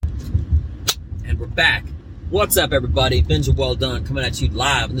we're back. What's up, everybody? Benja Well Done coming at you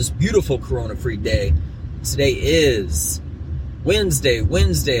live on this beautiful corona-free day. Today is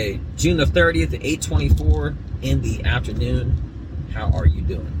Wednesday, June the 30th at 8:24 in the afternoon. How are you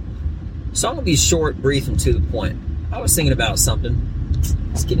doing? So I'm going to be short, brief, and to the point. I was thinking about something,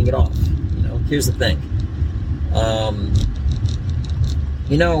 just getting it off. Here's the thing.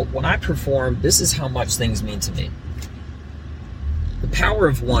 When I perform, this is how much things mean to me. The power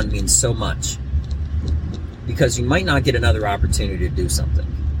of one means so much because you might not get another opportunity to do something.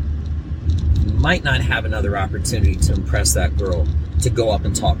 You might not have another opportunity to impress that girl, to go up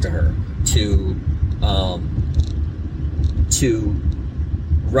and talk to her, to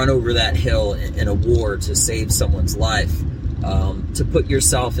run over that hill in a war to save someone's life, to put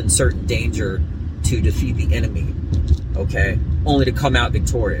yourself in certain danger to defeat the enemy, okay? Only to come out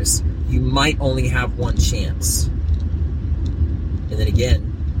victorious. You might only have one chance. And then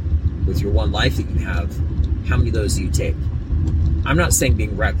again, with your one life that you have, how many of those do you take? I'm not saying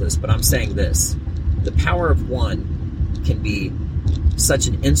being reckless, but I'm saying this. The power of one can be such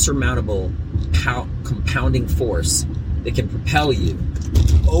an insurmountable compounding force that can propel you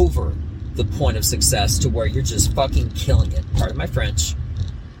over the point of success to where you're just fucking killing it. Pardon my French.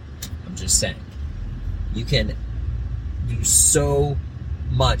 I'm just saying. You can do so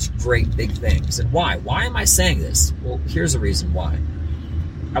much great big things. And why? Why am I saying this? Well, here's the reason why.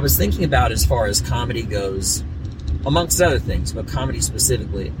 I was thinking about as far as comedy goes, amongst other things, but comedy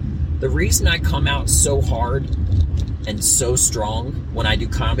specifically. The reason I come out so hard and so strong when I do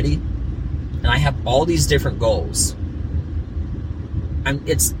comedy, and I have all these different goals.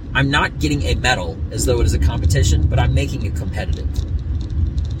 I'm not getting a medal as though it is a competition, but I'm making it competitive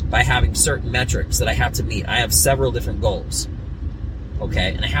by having certain metrics that I have to meet. I have several different goals,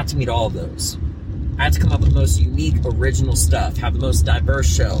 okay, and I have to meet all of those. I have to come up with the most unique, original stuff, have the most diverse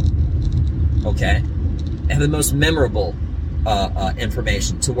show, okay, have the most memorable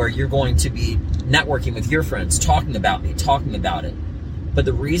information to where you're going to be networking with your friends, talking about me, talking about it. But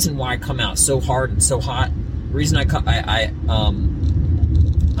the reason why I come out so hard and so hot, the reason I'm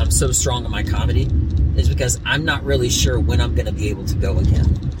so strong in my comedy is because I'm not really sure when I'm going to be able to go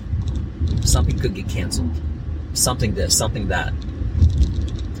again. Something could get canceled. Something this, something that.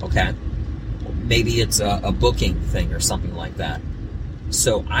 Okay? Maybe it's a booking thing or something like that.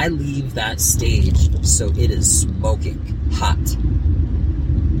 So I leave that stage so it is smoking hot.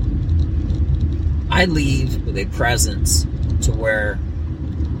 I leave with a presence to where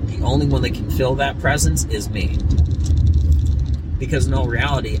the only one that can fill that presence is me. Because in all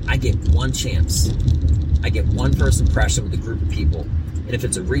reality, I get one chance. I get one first impression with a group of people. And if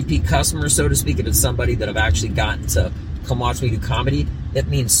it's a repeat customer, so to speak, if it's somebody that I've actually gotten to come watch me do comedy, it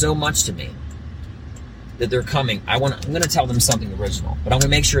means so much to me that they're coming. I'm going to tell them something original, but I'm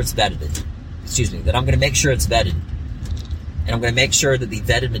going to make sure it's vetted. That I'm going to make sure it's vetted. And I'm going to make sure that the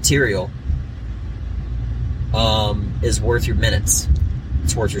vetted material is worth your minutes.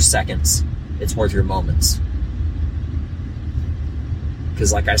 It's worth your seconds. It's worth your moments.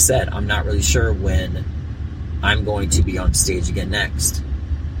 Because like I said, I'm not really sure when I'm going to be on stage again next.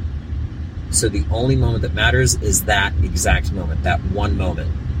 So the only moment that matters is that exact moment, that one moment,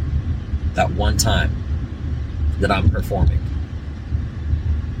 that one time that I'm performing.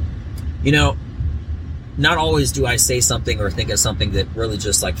 Not always do I say something or think of something that really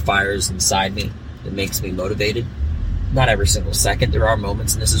just like fires inside me, that makes me motivated. Not every single second. There are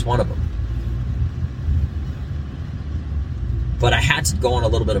moments, and this is one of them. But I had to go on a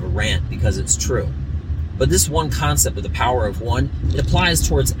little bit of a rant because it's true. But this one concept of the power of one, it applies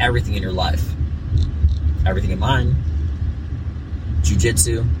towards everything in your life. Everything in mine.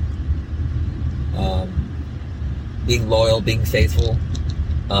 Jiu-jitsu. Being loyal, being faithful.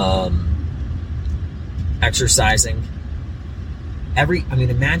 Exercising.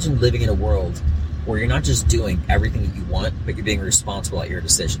 Imagine living in a world where you're not just doing everything that you want, but you're being responsible at your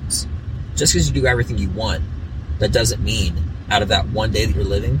decisions. Just because you do everything you want, that doesn't mean out of that one day that you're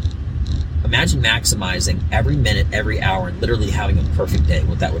living, imagine maximizing every minute, every hour, and literally having a perfect day,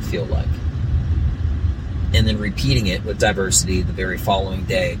 what that would feel like. And then repeating it with diversity the very following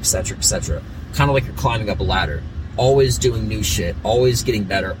day, etc., etc. Kind of like you're climbing up a ladder. Always doing new shit, always getting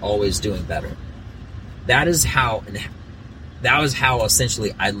better, always doing better. That is how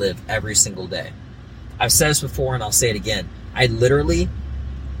essentially I live every single day. I've said this before and I'll say it again. I literally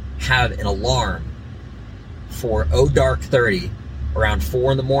have an alarm for dark 30 around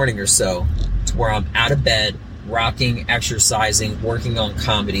 4 in the morning or so, to where I'm out of bed, rocking, exercising, working on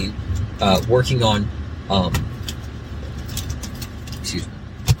comedy, working on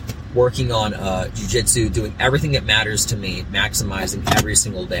jiu-jitsu, doing everything that matters to me, maximizing every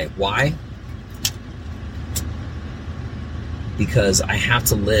single day. Why? because I have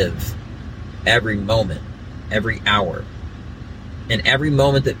to live every moment, every hour. And every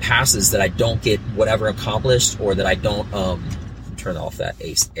moment that passes that I don't get whatever accomplished, or that I don't turn off that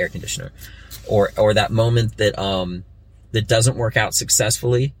air conditioner, or that moment that that doesn't work out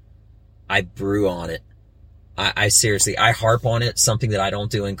successfully, I brew on it. I seriously, I harp on it, something that I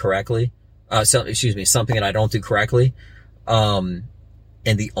don't do incorrectly. Something that I don't do correctly. And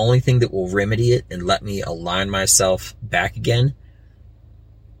the only thing that will remedy it and let me align myself back again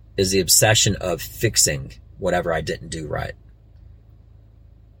is the obsession of fixing whatever I didn't do right.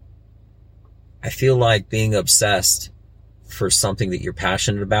 I feel like being obsessed for something that you're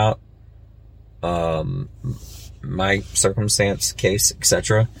passionate about, my circumstance, case,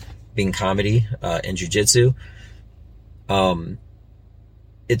 etc., being comedy and jiu-jitsu,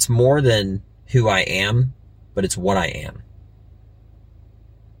 it's more than who I am, but it's what I am.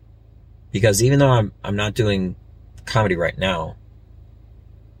 Because even though I'm not doing comedy right now,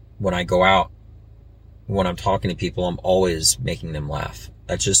 when I go out, when I'm talking to people, I'm always making them laugh.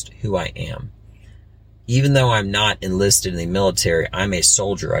 That's just who I am. Even though I'm not enlisted in the military, I'm a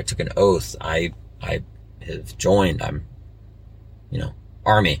soldier. I took an oath. I have joined. I'm,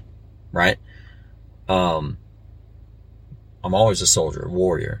 Army, right? I'm always a soldier, a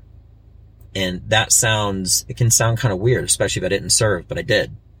warrior. And it can sound kind of weird, especially if I didn't serve, but I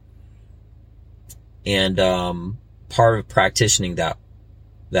did. And part of practicing that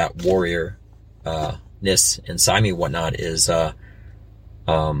warrior ness inside me, whatnot, is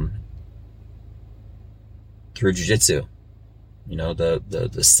through jiu-jitsu.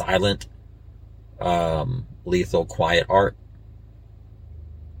 The silent, lethal, quiet art.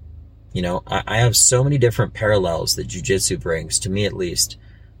 I have so many different parallels that jiu-jitsu brings, to me at least,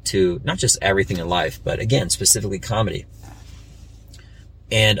 to not just everything in life, but again, specifically comedy.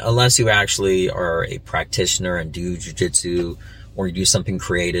 And unless you actually are a practitioner and do jiu-jitsu, or you do something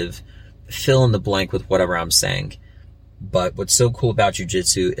creative, fill in the blank with whatever I'm saying. But what's so cool about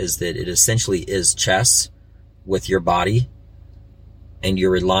jiu-jitsu is that it essentially is chess with your body, and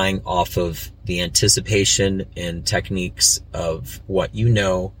you're relying off of the anticipation and techniques of what you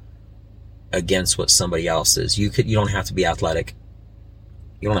know against what somebody else is. You don't have to be athletic.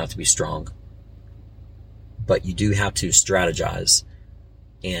 You don't have to be strong. But you do have to strategize.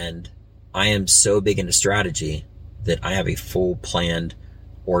 And I am so big into strategy that I have a full planned,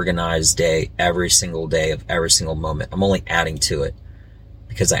 organized day every single day of every single moment. I'm only adding to it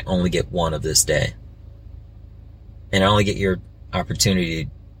because I only get one of this day. And I only get your opportunity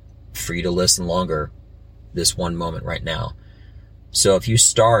for you to listen longer this one moment right now. So if you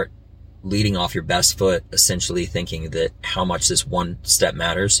start leading off your best foot, essentially thinking that how much this one step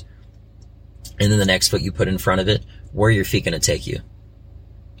matters, and then the next foot you put in front of it, where are your feet going to take you?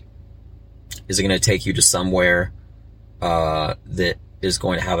 Is it going to take you to somewhere that is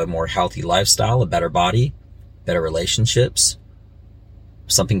going to have a more healthy lifestyle, a better body, better relationships,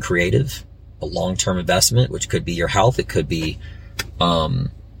 something creative, a long-term investment, which could be your health, it could be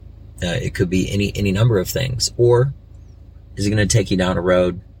any number of things, or is it going to take you down a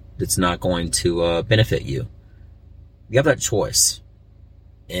road that's not going to benefit you? You have that choice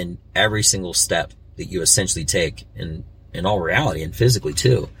in every single step that you essentially take, in all reality and physically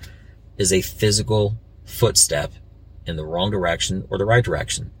too, is a physical footstep in the wrong direction or the right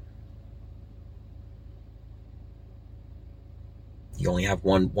direction. You only have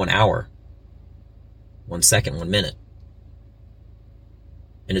one hour, 1 second, 1 minute.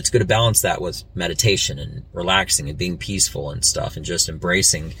 And it's good to balance that with meditation and relaxing and being peaceful and stuff, and just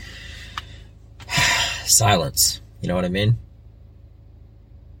embracing silence. You know what I mean?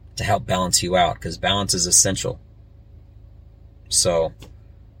 To help balance you out, because balance is essential. So,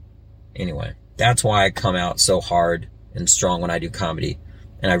 anyway, that's why I come out so hard and strong when I do comedy.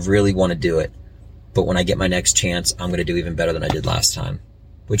 And I really want to do it. But when I get my next chance, I'm going to do even better than I did last time.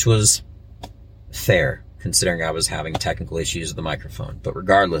 Which was fair, considering I was having technical issues with the microphone. But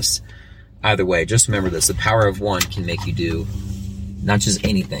regardless, either way, just remember this. The power of one can make you do not just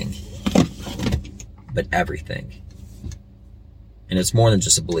anything, but everything. And it's more than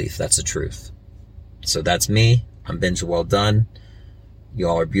just a belief. That's the truth. So that's me. I'm Benja Well Done. You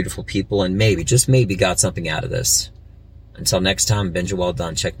all are beautiful people, and maybe, just maybe, got something out of this. Until next time, Benja Well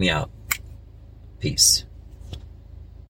Done. Check me out. Peace.